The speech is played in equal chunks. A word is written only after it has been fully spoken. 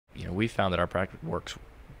we found that our product works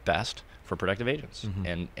best for productive agents.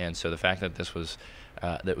 Mm-hmm. And so the fact that this was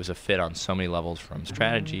that was a fit on so many levels, from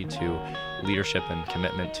strategy to leadership and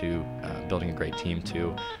commitment to building a great team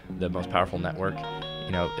to the most powerful network,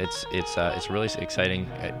 it's really exciting.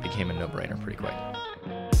 It became a no-brainer pretty quick.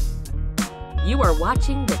 You are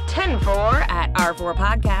watching the 10-4 at R4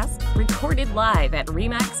 podcast, recorded live at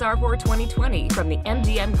RE/MAX R4 2020 from the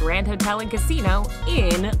MGM Grand Hotel and Casino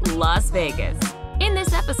in Las Vegas. In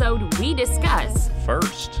this episode, we discuss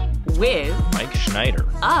First with Mike Schneider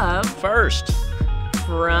of First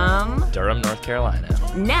from Durham, North Carolina.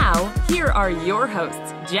 Now, here are your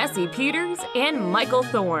hosts, Jesse Peters and Michael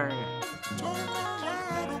Thorne.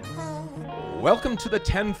 Welcome to the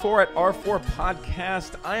 10-4 at R4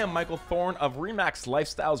 podcast. I am Michael Thorne of RE/MAX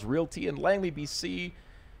Lifestyles Realty in Langley, BC.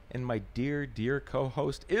 And my dear, dear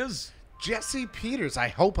co-host is Jesse Peters. I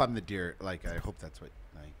hope I'm the dear. I hope that's what.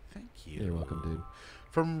 Thank you. You're welcome, dude.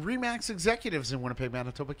 From RE/MAX Executives in Winnipeg,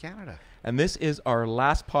 Manitoba, Canada. And this is our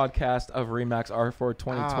last podcast of RE/MAX R4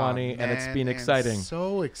 2020, and it's been exciting.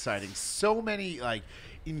 So exciting. So many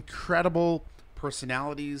incredible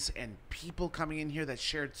personalities and people coming in here that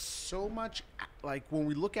shared so much. When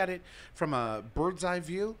we look at it from a bird's eye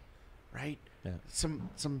view, right? Yeah.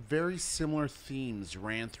 Some very similar themes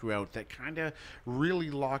ran throughout that kind of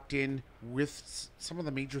really locked in with some of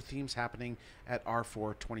the major themes happening at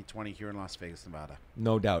R4 2020 here in Las Vegas, Nevada.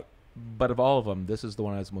 No doubt. But of all of them, this is the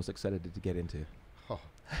one I was most excited to get into. Oh.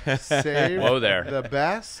 Save Whoa there. the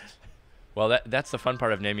best. Well, that's the fun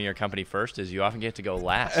part of naming your company first, is you often get to go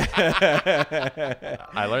last.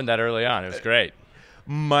 I learned that early on. It was great.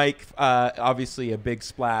 Mike, obviously a big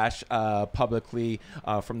splash publicly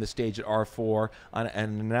from the stage at R4 on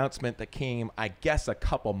an announcement that came, I guess, a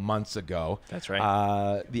couple months ago. That's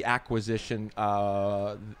right. The acquisition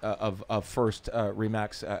of First,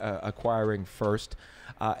 RE/MAX acquiring First.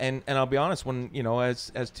 And I'll be honest, when,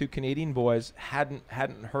 as two Canadian boys, hadn't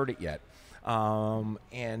heard it yet.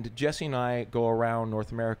 And Jesse and I go around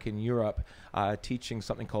North America and Europe teaching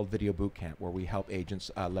something called Video Bootcamp, where we help agents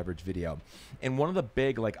leverage video. And one of the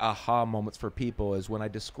big aha moments for people is when I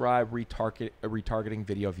describe retargeting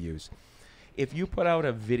video views. If you put out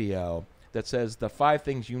a video that says the 5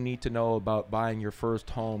 things you need to know about buying your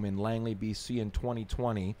first home in Langley, BC in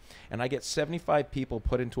 2020, and I get 75 people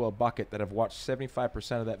put into a bucket that have watched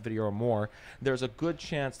 75% of that video or more, there's a good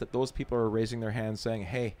chance that those people are raising their hands saying,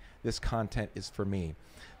 hey, this content is for me.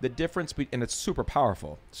 The difference, and it's super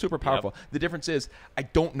powerful, super powerful. Yep. The difference is I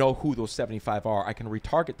don't know who those 75 are. I can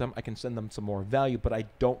retarget them. I can send them some more value, but I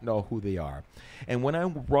don't know who they are. And when I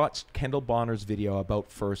watched Kendall Bonner's video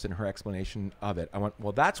about First and her explanation of it, I went,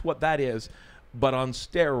 well, that's what that is, but on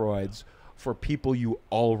steroids for people you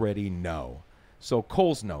already know. So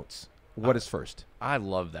Cole's notes. What is First? I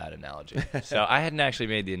love that analogy. So I hadn't actually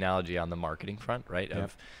made the analogy on the marketing front, right? Yep.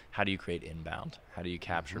 Of how do you create inbound? How do you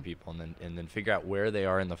capture people and then figure out where they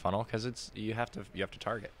are in the funnel? Because you have to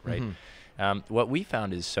target, right? What we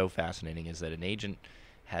found is so fascinating is that an agent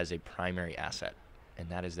has a primary asset, and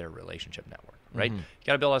that is their relationship network, right? You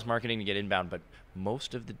got to build less marketing to get inbound, but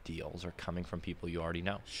most of the deals are coming from people you already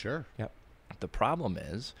know. Sure. Yep. The problem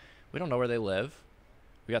is we don't know where they live.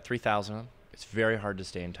 We got 3,000 of them. It's very hard to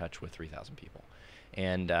stay in touch with 3,000 people.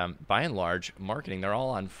 And by and large, marketing, they're all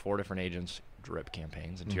on 4 different agents' drip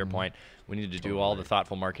campaigns. And to your point, we need to do all the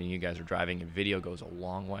thoughtful marketing you guys are driving, and video goes a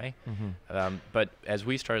long way. But as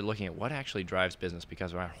we started looking at what actually drives business,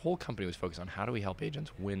 because our whole company was focused on how do we help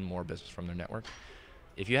agents win more business from their network,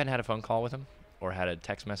 if you hadn't had a phone call with them or had a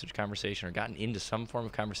text message conversation or gotten into some form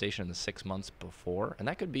of conversation in the 6 months before, and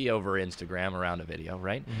that could be over Instagram around a video,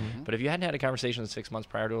 right? But if you hadn't had a conversation in 6 months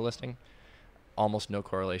prior to a listing, almost no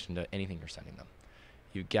correlation to anything you're sending them.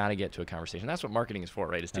 You got to get to a conversation. That's what marketing is for,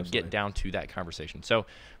 right? Is to get down to that conversation. So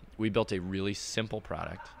we built a really simple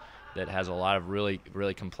product that has a lot of really,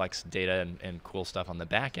 really complex data and cool stuff on the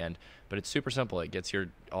back end, but it's super simple. It gets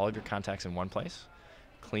all of your contacts in one place,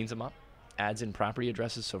 cleans them up, adds in property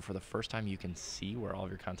addresses, so for the first time you can see where all of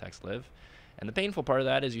your contacts live. And the painful part of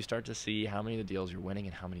that is you start to see how many of the deals you're winning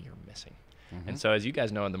and how many you're missing. And so as you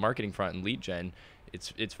guys know, on the marketing front and lead gen,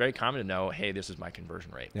 it's very common to know, hey, this is my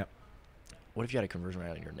conversion rate. Yep. What if you had a conversion rate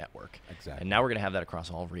on your network? Exactly. And now we're going to have that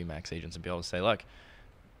across all RE/MAX agents and be able to say, look,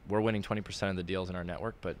 we're winning 20% of the deals in our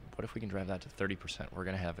network, but what if we can drive that to 30%? We're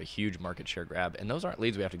going to have a huge market share grab. And those aren't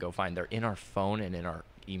leads we have to go find. They're in our phone and in our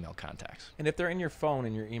email contacts. And if they're in your phone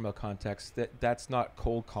and your email contacts, that's not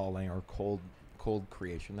cold calling or cold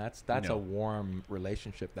creation. That's a warm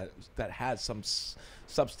relationship that has some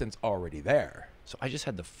substance already there. So I just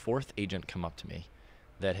had the 4th agent come up to me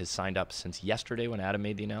that has signed up since yesterday when Adam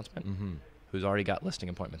made the announcement, who's already got listing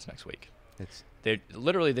appointments next week.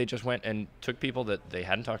 They just went and took people that they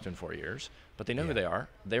hadn't talked to in 4 years, but they know who they are.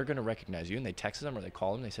 They're going to recognize you, and they texted them or they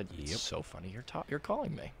called them. They said, "It's so funny you're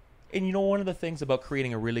calling me." And you know, one of the things about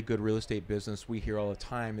creating a really good real estate business we hear all the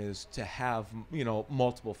time is to have, you know,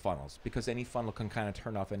 multiple funnels, because any funnel can kind of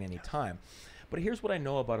turn off at any time. But here's what I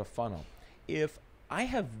know about a funnel. If I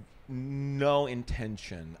have no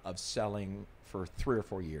intention of selling for 3 or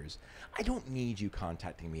 4 years, I don't need you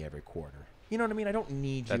contacting me every quarter. You know what I mean? I don't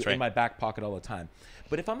need you in my back pocket all the time.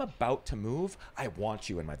 But if I'm about to move, I want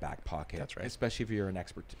you in my back pocket. That's right. Especially if you're an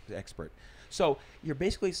expert. So you're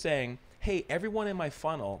basically saying, hey, everyone in my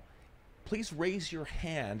funnel, please raise your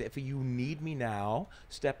hand if you need me now.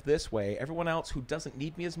 Step this way. Everyone else who doesn't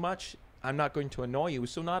need me as much, I'm not going to annoy you.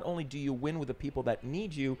 So not only do you win with the people that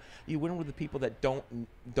need you, you win with the people that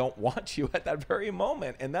don't want you at that very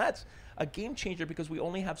moment. And that's a game changer, because we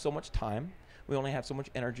only have so much time. We only have so much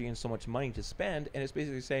energy and so much money to spend. And it's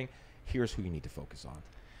basically saying, here's who you need to focus on.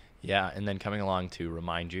 Yeah, and then coming along to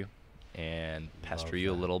remind you and pester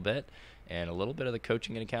you a little bit, and a little bit of the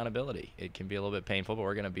coaching and accountability. It can be a little bit painful, but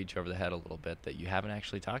we're going to beat you over the head a little bit that you haven't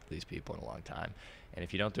actually talked to these people in a long time. And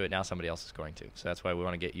if you don't do it now, somebody else is going to. So that's why we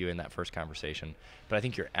want to get you in that first conversation. But I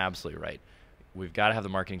think you're absolutely right. We've got to have the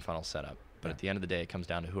marketing funnel set up. But at the end of the day, it comes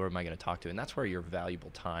down to who am I going to talk to? And that's where your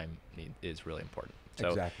valuable time is really important.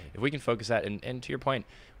 So if we can focus that, and to your point,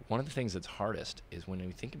 one of the things that's hardest is when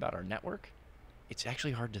we think about our network, it's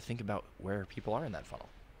actually hard to think about where people are in that funnel.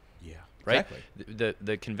 Yeah. Right? Exactly.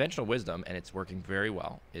 The conventional wisdom, and it's working very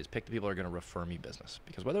well, is pick the people that are going to refer me business.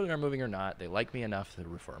 Because whether they're moving or not, they like me enough to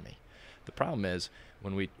refer me. The problem is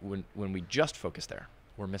when we just focus there,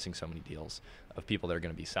 we're missing so many deals of people that are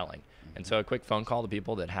going to be selling. Mm-hmm. And so a quick phone call to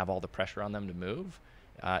people that have all the pressure on them to move,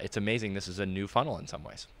 it's amazing. This is a new funnel in some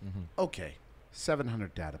ways. Mm-hmm. Okay,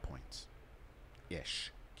 700 data points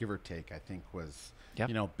ish, give or take, I think was,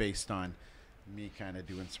 based on me kind of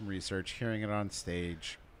doing some research, hearing it on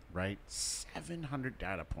stage, right? 700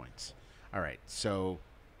 data points. All right, so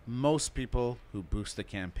most people who boost the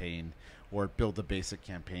campaign or build the basic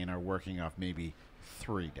campaign are working off maybe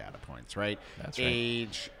 3 data points, right? That's right.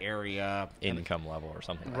 Age, area, income level or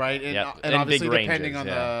something right? Like that. And obviously big depending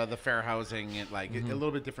ranges, on the fair housing and a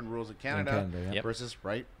little bit different rules in Canada, versus,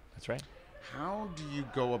 right? That's right. How do you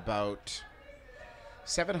go about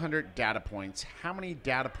 700 data points? How many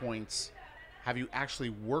data points have you actually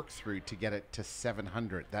worked through to get it to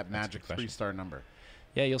 700, that magic 3-star number?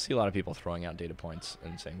 Yeah, you'll see a lot of people throwing out data points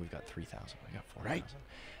and saying, we've got 3,000, we got 4,000.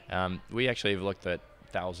 Right. We actually have looked at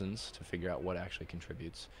thousands to figure out what actually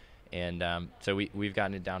contributes. And so we've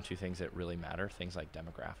gotten it down to things that really matter, things like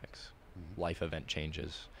demographics, life event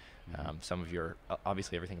changes, some of your,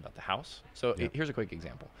 obviously everything about the house. So here's a quick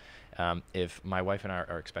example. If my wife and I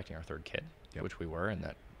are expecting our 3rd kid, which we were, and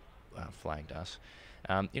that flagged us,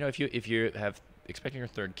 if you have expecting your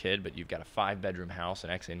 3rd kid, but you've got a 5-bedroom house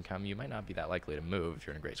and X income, you might not be that likely to move if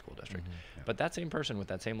you're in a great school district. But that same person with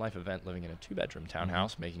that same life event living in a 2-bedroom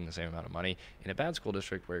townhouse, making the same amount of money in a bad school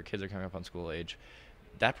district where your kids are coming up on school age,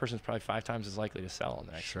 that person's probably 5 times as likely to sell in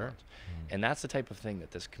the next month. And that's the type of thing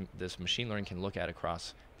that this machine learning can look at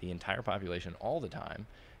across the entire population all the time.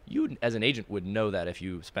 You, as an agent, would know that if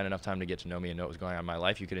you spent enough time to get to know me and know what was going on in my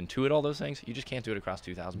life. You could intuit all those things. You just can't do it across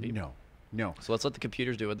 2,000 people. No. So let's let the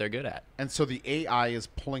computers do what they're good at. And so the AI is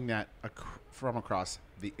pulling that from across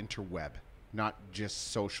the interweb, not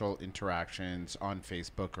just social interactions on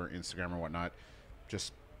Facebook or Instagram or whatnot,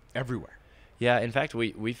 just everywhere. Yeah, in fact,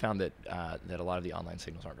 we found that that a lot of the online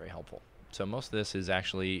signals aren't very helpful. So most of this is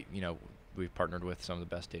actually, we've partnered with some of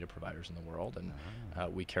the best data providers in the world, and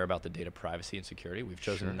we care about the data privacy and security. We've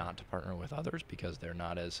chosen not to partner with others because they're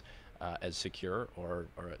not as secure,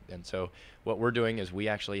 and so what we're doing is we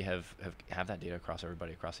actually have that data across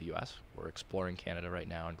everybody across the U.S. We're exploring Canada right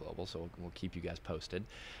now and global, so we'll keep you guys posted.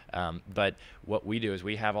 But what we do is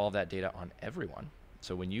we have all of that data on everyone.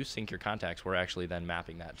 So when you sync your contacts, we're actually then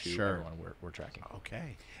mapping that to everyone we're tracking.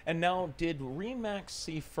 Okay. And now, did RE/MAX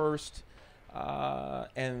see first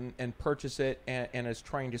and purchase it and is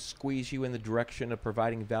trying to squeeze you in the direction of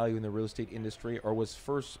providing value in the real estate industry, or was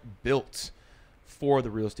first built for the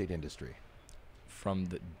real estate industry? From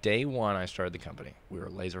the day one I started the company, we were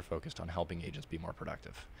laser focused on helping agents be more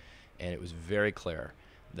productive. And it was very clear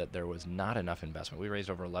that there was not enough investment. We raised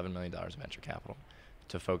over $11 million of venture capital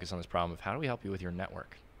to focus on this problem of how do we help you with your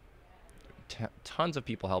network? Tons of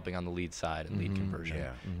people helping on the lead side and lead conversion.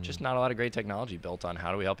 Just not a lot of great technology built on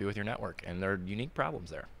how do we help you with your network. And there are unique problems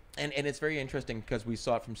there. And it's very interesting because we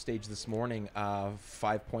saw it from stage this morning.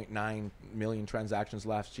 5.9 million transactions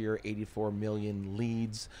last year, 84 million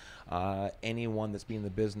leads. Anyone that's been in the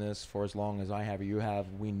business for as long as I have or you have,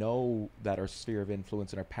 we know that our sphere of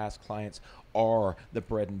influence and our past clients are the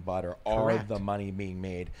bread and butter, are the money being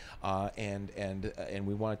made, and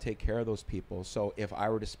we want to take care of those people. So if I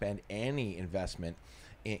were to spend any investment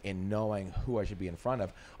in knowing who I should be in front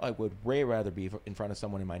of, I would way rather be in front of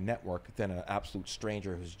someone in my network than an absolute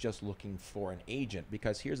stranger who's just looking for an agent.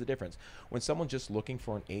 Because here's the difference. When someone's just looking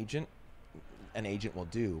for an agent will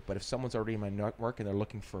do. But if someone's already in my network and they're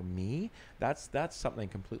looking for me, that's something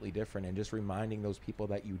completely different. And just reminding those people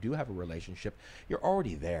that you do have a relationship, you're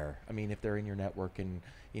already there. I mean, if they're in your network and,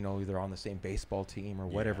 you know, they're on the same baseball team or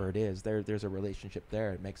whatever it is, there's a relationship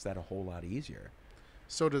there. It makes that a whole lot easier.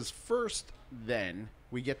 So does first, then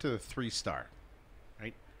we get to the 3-star,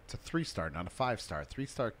 right? It's a 3-star, not a 5-star.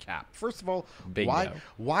 3-star cap. First of all, Bingo.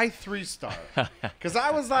 why 3-star? Because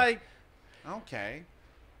I was like, okay,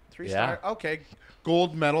 3-star, okay,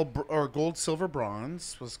 gold medal or gold, silver,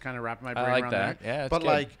 bronze was kind of wrapping my brain like around that. there. Yeah, it's but good.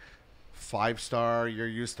 like 5-star, you're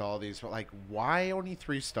used to all these. But like, why only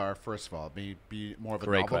 3-star? First of all, be more of a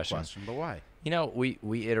Great novel question. But why? You know, we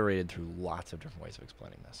iterated through lots of different ways of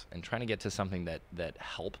explaining this and trying to get to something that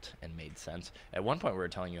helped and made sense. At one point, we were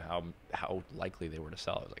telling you how likely they were to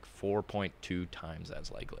sell. It was like 4.2 times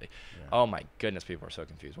as likely. Yeah. Oh my goodness, people are so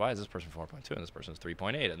confused. Why is this person 4.2 and this person's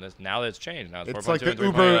 3.8? And now that it's changed, now it's 4.2 It's like and the 3.8.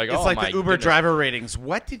 Uber. Like, It's like the Uber driver ratings.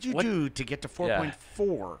 What did you do to get to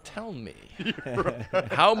 4.4? Tell me,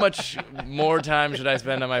 how much more time should I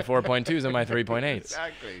spend on my 4.2s and my 3.8s?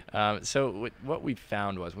 Exactly. So what we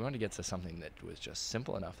found was we wanted to get to something that was just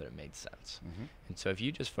simple enough that it made sense. Mm-hmm. And so if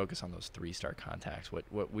you just focus on those 3-star contacts,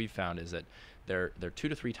 what we found is that they're 2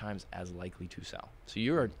 to 3 times as likely to sell. So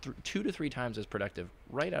you are 2 to 3 times as productive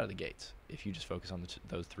right out of the gates if you just focus on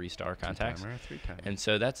those 3-star contacts. 3-timer. And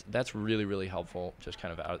so that's really, really helpful just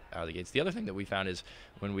kind of out of the gates. The other thing that we found is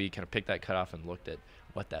when we kind of picked that cutoff and looked at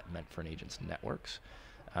what that meant for an agent's networks,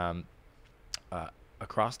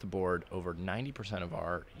 across the board, over 90% of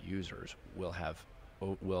our users will have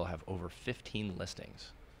over 15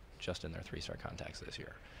 listings just in their 3-star contacts this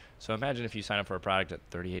year. So imagine if you sign up for a product at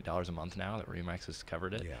 $38 a month now that Remax has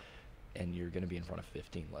covered it, and you're going to be in front of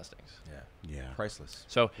 15 listings. Yeah. Priceless.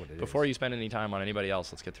 So before you spend any time on anybody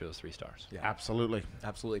else, let's get through those 3 stars. Yeah, absolutely.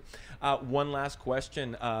 One last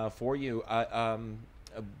question for you.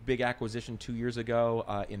 A big acquisition 2 years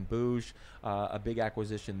ago in booj, a big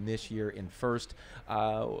acquisition this year in First,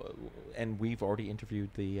 and we've already interviewed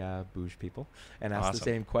the booj people and asked the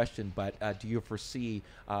same question. But do you foresee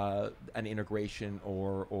an integration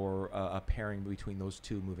or a pairing between those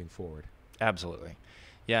two moving forward? Absolutely,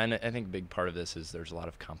 yeah. And I think a big part of this is there's a lot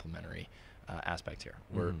of complementary aspects here.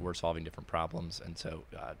 We're solving different problems, and so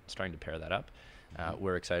starting to pair that up.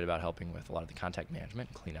 We're excited about helping with a lot of the contact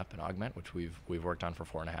management, cleanup, and augment, which we've worked on for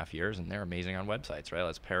 4.5 years, and they're amazing on websites, right?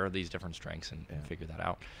 Let's pair these different strengths and figure that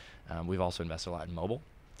out. We've also invested a lot in mobile.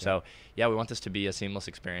 So, we want this to be a seamless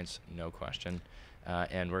experience, no question.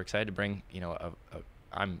 And we're excited to bring,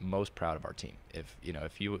 I'm most proud of our team.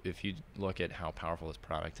 If you look at how powerful this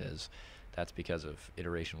product is, that's because of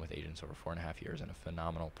iteration with agents over 4.5 years and a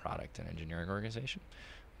phenomenal product and engineering organization.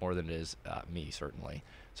 More than it is me, certainly.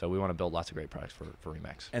 So we want to build lots of great products for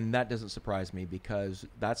Remax. And that doesn't surprise me because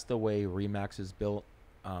that's the way Remax is built.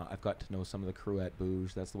 I've got to know some of the crew at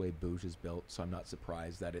booj. That's the way booj is built. So I'm not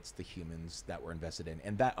surprised that it's the humans that we're invested in.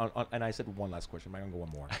 And and I said one last question. I'm going to go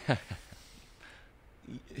one more.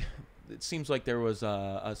 It seems like there was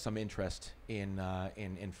some interest in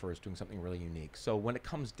First doing something really unique. So when it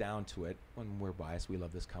comes down to it, when we're biased, we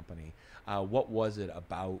love this company. What was it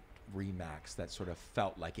about Remax that sort of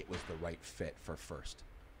felt like it was the right fit for First?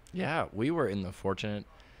 Yeah, we were in the fortunate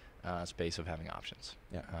space of having options.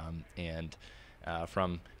 Yeah. And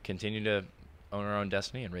from continue to own our own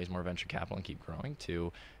destiny and raise more venture capital and keep growing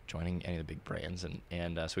to joining any of the big brands.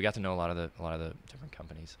 And so we got to know a lot of the different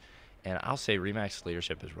companies. And I'll say Remax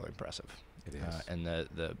leadership is really impressive. It is. And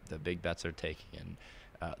the big bets they're taking and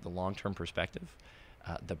the long-term perspective.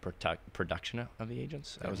 The production of the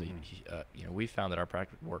agents. That was we found that our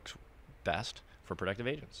product works best for productive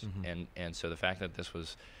agents, and so the fact that this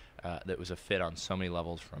was a fit on so many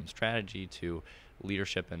levels, from strategy to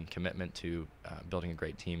leadership and commitment to building a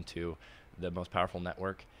great team to the most powerful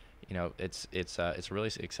network. It's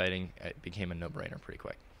really exciting. It became a no-brainer pretty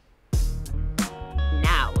quick.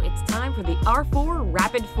 Now it's time for the R4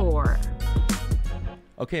 Rapid 4.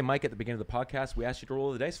 Okay, Mike, at the beginning of the podcast, we asked you to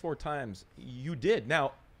roll the dice 4 times. You did.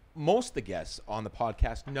 Now, most of the guests on the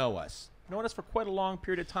podcast know us. known us for quite a long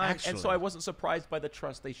period of time, and so Actually. I wasn't surprised by the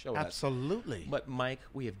trust they showed us. Absolutely. But Mike,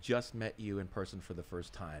 we have just met you in person for the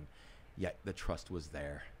first time, yet the trust was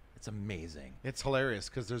there. It's amazing. It's hilarious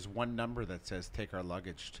because there's one number that says take our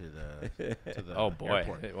luggage to the Oh boy,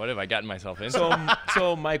 airport. what have I gotten myself into?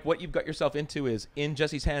 So Mike, what you've got yourself into is in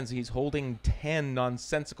Jesse's hands. He's holding 10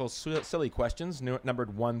 nonsensical, silly questions,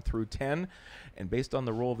 numbered 1 through 10, and based on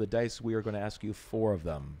the roll of the dice, we are going to ask you 4 of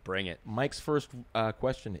them. Bring it. Mike's first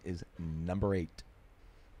question is number 8.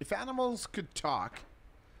 If animals could talk,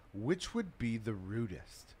 which would be the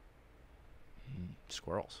rudest?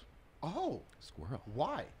 Squirrels. Oh, Squirrel.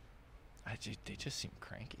 why? They just seem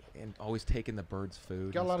cranky. And always taking the birds'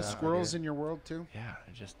 food. Got a and lot of stuff. squirrels in your world too? Yeah,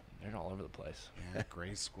 they're all over the place. Yeah,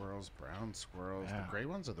 gray squirrels, brown squirrels. Yeah. The gray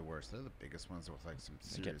ones are the worst. They're the biggest ones with like some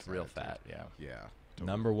They serious get real attitude. fat. Yeah. Yeah.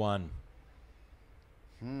 Number 1.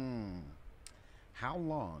 How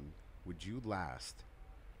long would you last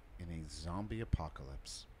in a zombie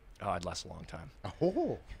apocalypse? Oh, I'd last a long time.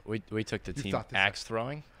 Oh, We took the You team thought this axe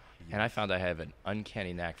throwing, and I found I have an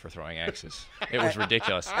uncanny knack for throwing axes. It was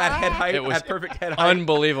ridiculous. At head height, It was at perfect head height.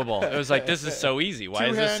 Unbelievable. It was like, this is so easy. Why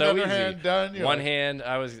is this Two-hand, so easy? underhand, done. You're One like- hand,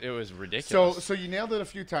 it was ridiculous. so you nailed it a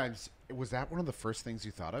few times. Was that one of the first things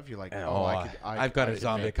you thought of? You're like, I've got a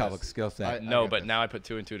zombie make apocalypse this. skill set. No, get but this. now I put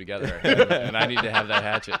 2 and 2 together, and I need to have that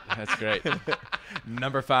hatchet. That's great.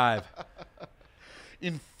 Number 5.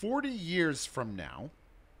 In 40 years from now,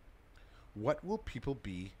 what will people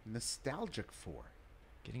be nostalgic for?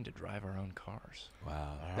 Getting to drive our own cars.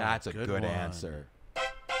 Wow, that's a good good one. answer.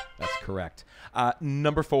 That's correct.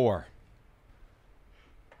 Number 4.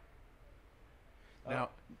 Now,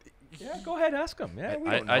 Yeah, go ahead, ask him. Yeah, we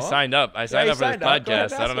don't know. I signed up. I signed you up for this signed up. Go ahead,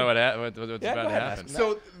 podcast. I ask don't know what's Yeah, about go to ahead, happen. ask him.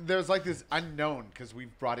 so there's like this unknown because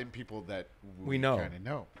we've brought in people that We know. kind of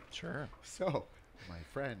know. Sure. So, my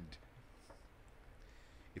friend,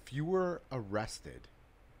 if you were arrested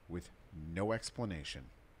with no explanation,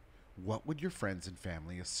 what would your friends and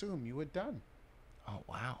family assume you had done? Oh,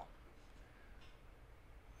 wow.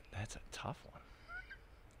 That's a tough one.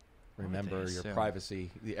 Remember What would they your assume?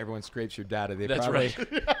 privacy. Everyone scrapes your data. They That's probably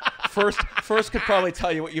right. first could probably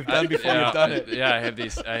tell you what you've done before you've done it. Yeah, I have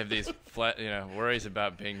these flat, worries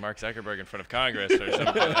about being Mark Zuckerberg in front of Congress or something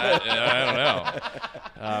like that. I don't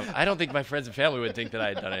know. I don't think my friends and family would think that I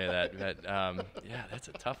had done any of that. But yeah, that's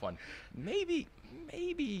a tough one. Maybe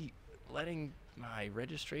letting my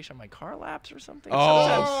registration on my car lapse or something.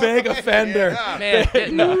 Oh, big offender. Man,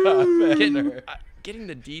 getting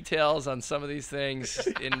the details on some of these things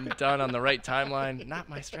done on the right timeline, not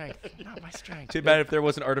my strength. Not my strength. Too bad if there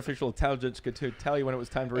was an artificial intelligence could tell you when it was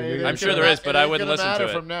time to renew. I'm sure there is, but I wouldn't listen to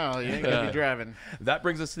it. From now, you ain't gonna be driving. That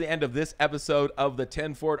brings us to the end of this episode of the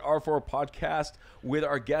 10 Ford R4 podcast with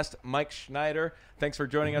our guest, Mike Schneider. Thanks for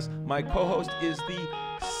joining us. My co-host is the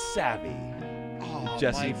savvy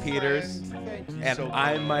Jesse my Peters. friend, thank you And so much.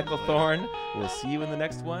 I'm Michael Thorne. We'll see you in the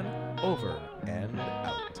next one. Over and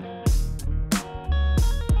out.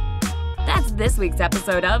 That's this week's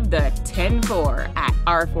episode of the 10-4 at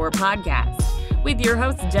R4 Podcast with your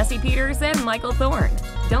hosts Jesse Peters and Michael Thorne.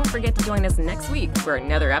 Don't forget to join us next week for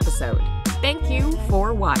another episode. Thank you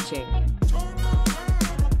for watching.